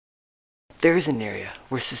there is an area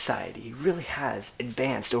where society really has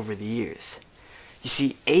advanced over the years. You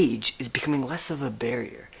see, age is becoming less of a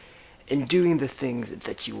barrier in doing the things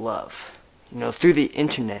that you love. You know, through the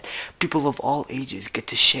internet, people of all ages get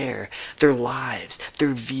to share their lives,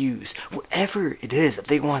 their views, whatever it is that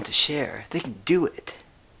they want to share, they can do it.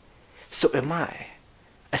 So am I,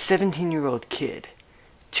 a 17-year-old kid,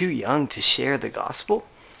 too young to share the gospel?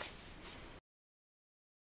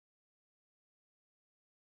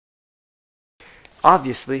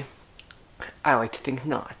 Obviously, I like to think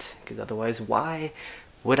not, because otherwise why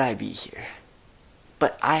would I be here?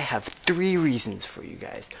 But I have 3 reasons for you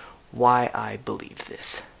guys why I believe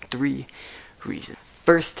this. 3 reasons.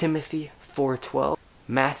 1 Timothy 4:12,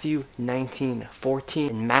 Matthew 19:14,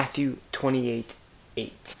 and Matthew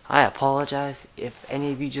 28:8. I apologize if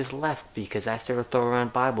any of you just left because I started throwing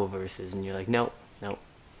around Bible verses and you're like, nope,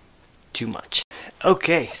 too much.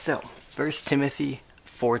 Okay, so 1 Timothy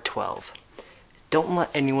 4:12. Don't let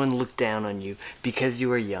anyone look down on you because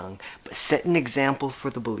you are young, but set an example for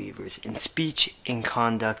the believers in speech, in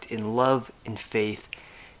conduct, in love, in faith,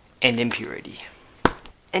 and in purity.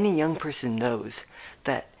 Any young person knows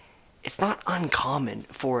that it's not uncommon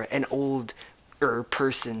for an older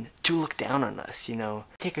person to look down on us, you know.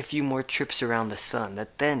 Take a few more trips around the sun,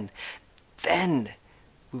 that then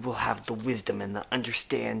we will have the wisdom and the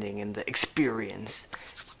understanding and the experience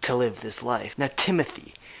to live this life. Now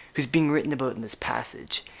Timothy, who's being written about in this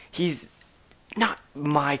passage, he's not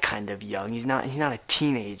my kind of young. He's not a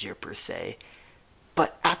teenager per se,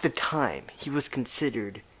 but at the time he was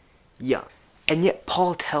considered young. And yet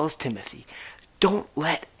Paul tells Timothy, don't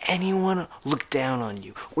let anyone look down on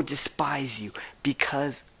you or despise you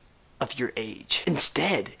because of your age.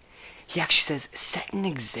 Instead, he actually says, set an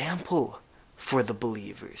example for the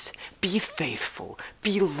believers. Be faithful,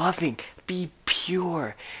 be loving, be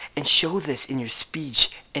pure, and show this in your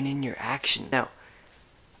speech and in your action. Now,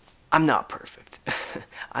 I'm not perfect.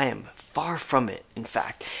 I am far from it, in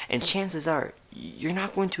fact, and chances are you're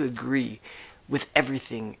not going to agree with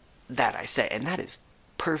everything that I say, and that is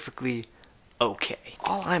perfectly okay.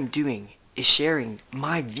 All I'm doing is sharing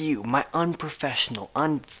my view, my unprofessional,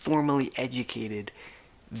 unformally educated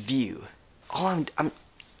view.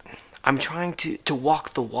 I'm trying to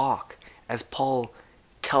walk the walk, as Paul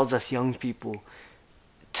tells us young people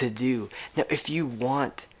to do. Now, if you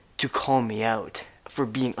want to call me out for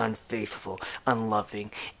being unfaithful,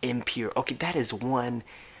 unloving, impure, okay, that is one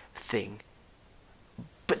thing.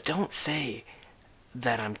 But don't say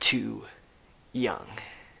that I'm too young.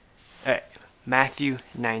 Alright, Matthew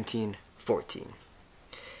 19:14.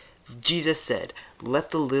 Jesus said,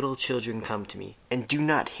 let the little children come to me, and do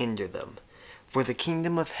not hinder them, for the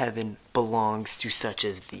kingdom of heaven belongs to such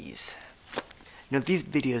as these. Now, these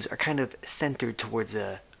videos are kind of centered towards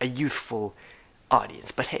a youthful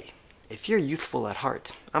audience, but hey, if you're youthful at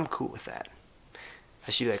heart, I'm cool with that.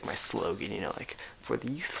 That should be like my slogan, you know, like, for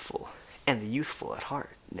the youthful and the youthful at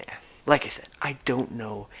heart. Nah. Like I said, I don't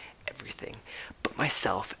know everything, but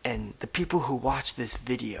myself and the people who watch this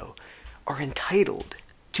video are entitled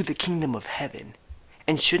to the kingdom of heaven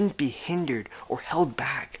and shouldn't be hindered or held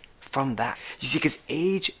back from that. You see, because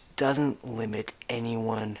age doesn't limit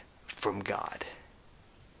anyone from God.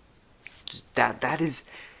 That is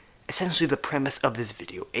essentially the premise of this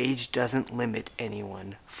video. Age doesn't limit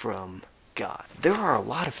anyone from God. There are a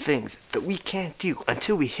lot of things that we can't do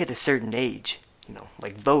until we hit a certain age, you know,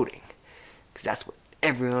 like voting, because that's what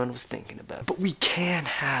everyone was thinking about. But we can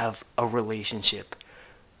have a relationship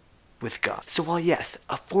with God. So while yes,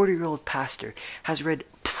 a 40-year-old pastor has read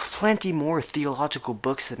plenty more theological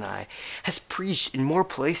books than I, has preached in more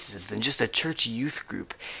places than just a church youth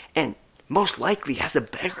group, and most likely has a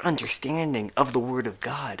better understanding of the Word of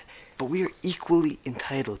God, but we are equally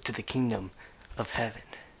entitled to the kingdom of heaven.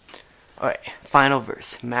 Alright, final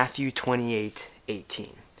verse, Matthew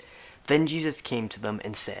 28:18. Then Jesus came to them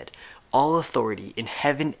and said, all authority in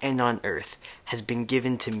heaven and on earth has been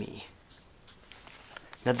given to me.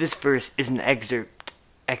 Now this verse is an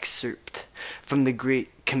excerpt from the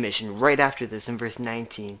Great Commission. Right after this, in verse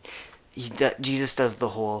 19, Jesus does the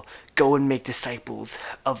whole, go and make disciples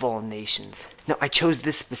of all nations. Now I chose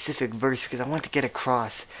this specific verse because I want to get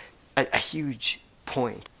across a huge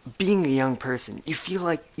point. Being a young person, you feel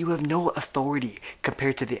like you have no authority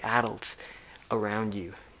compared to the adults around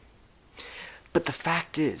you. But the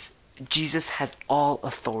fact is, Jesus has all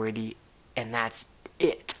authority, and that's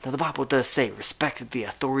it. Now the Bible does say, respect the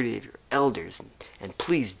authority of your elders, and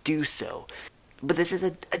please do so. But this is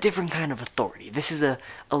a different kind of authority. This is a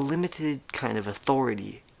limited kind of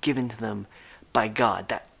authority given to them by God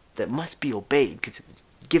that must be obeyed because it was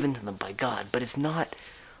given to them by God, but it's not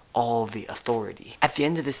all the authority. At the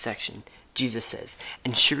end of this section, Jesus says,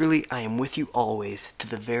 "And surely I am with you always to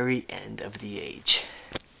the very end of the age."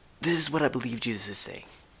 This is what I believe Jesus is saying.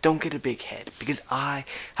 Don't get a big head, because I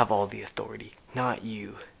have all the authority, not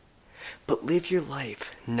you. But live your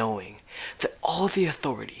life knowing that all the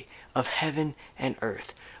authority of heaven and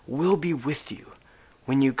earth will be with you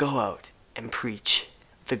when you go out and preach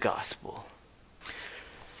the gospel.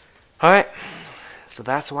 Alright, so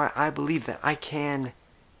that's why I believe that I can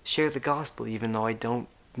share the gospel even though I don't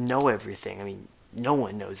know everything. I mean, no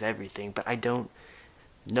one knows everything, but I don't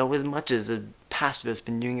know as much as a pastor that's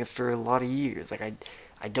been doing it for a lot of years. Like,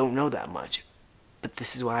 I don't know that much. But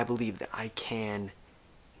this is why I believe that I can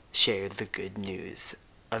share the good news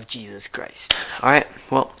of Jesus Christ. Alright,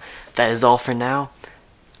 well, that is all for now.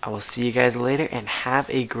 I will see you guys later, and have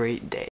a great day.